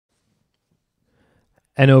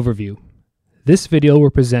An overview. This video will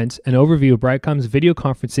present an overview of BrightCom's video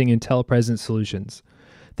conferencing and telepresence solutions.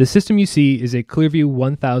 The system you see is a ClearView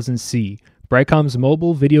 1000C, BrightCom's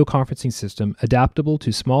mobile video conferencing system adaptable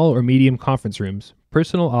to small or medium conference rooms,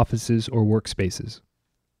 personal offices, or workspaces.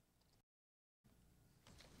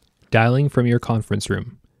 Dialing from your conference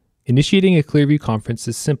room. Initiating a ClearView conference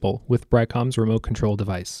is simple with BrightCom's remote control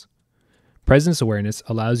device. Presence awareness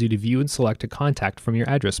allows you to view and select a contact from your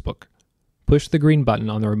address book. Push the green button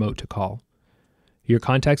on the remote to call. Your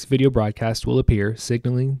contact's video broadcast will appear,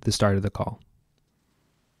 signaling the start of the call.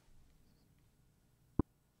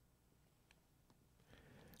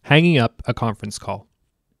 Hanging up a conference call.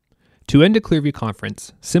 To end a ClearView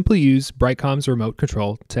conference, simply use BrightCom's remote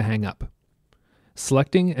control to hang up.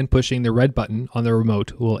 Selecting and pushing the red button on the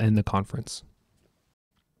remote will end the conference.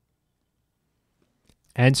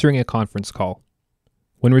 Answering a conference call.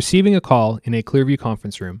 When receiving a call in a ClearView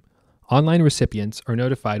conference room, online recipients are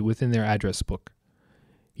notified within their address book.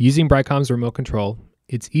 Using BrightCom's remote control,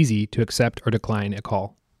 it's easy to accept or decline a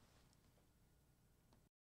call.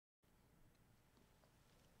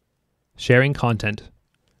 Sharing content.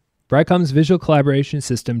 BrightCom's Visual Collaboration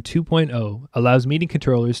System 2.0 allows meeting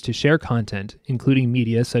controllers to share content, including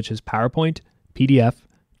media such as PowerPoint, PDF,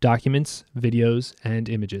 documents, videos, and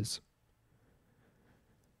images.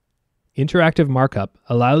 Interactive markup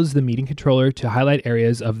allows the meeting controller to highlight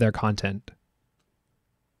areas of their content.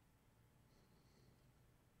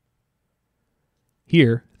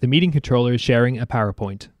 Here, the meeting controller is sharing a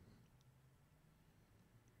PowerPoint.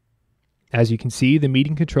 As you can see, the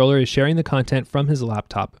meeting controller is sharing the content from his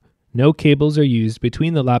laptop. No cables are used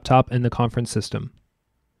between the laptop and the conference system.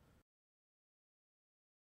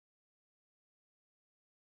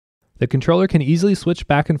 The controller can easily switch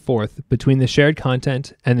back and forth between the shared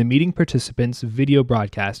content and the meeting participants' video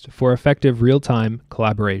broadcast for effective real-time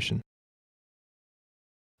collaboration.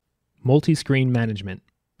 Multiscreen management.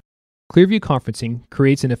 ClearView conferencing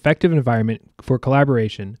creates an effective environment for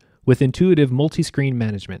collaboration with intuitive multiscreen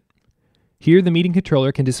management. Here, the meeting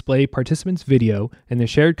controller can display participants' video and the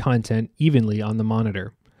shared content evenly on the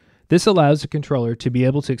monitor. This allows the controller to be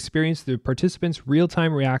able to experience the participants'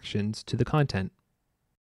 real-time reactions to the content.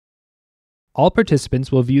 All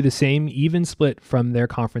participants will view the same even split from their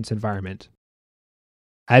conference environment.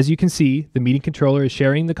 As you can see, the meeting controller is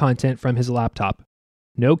sharing the content from his laptop.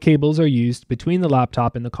 No cables are used between the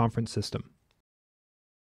laptop and the conference system.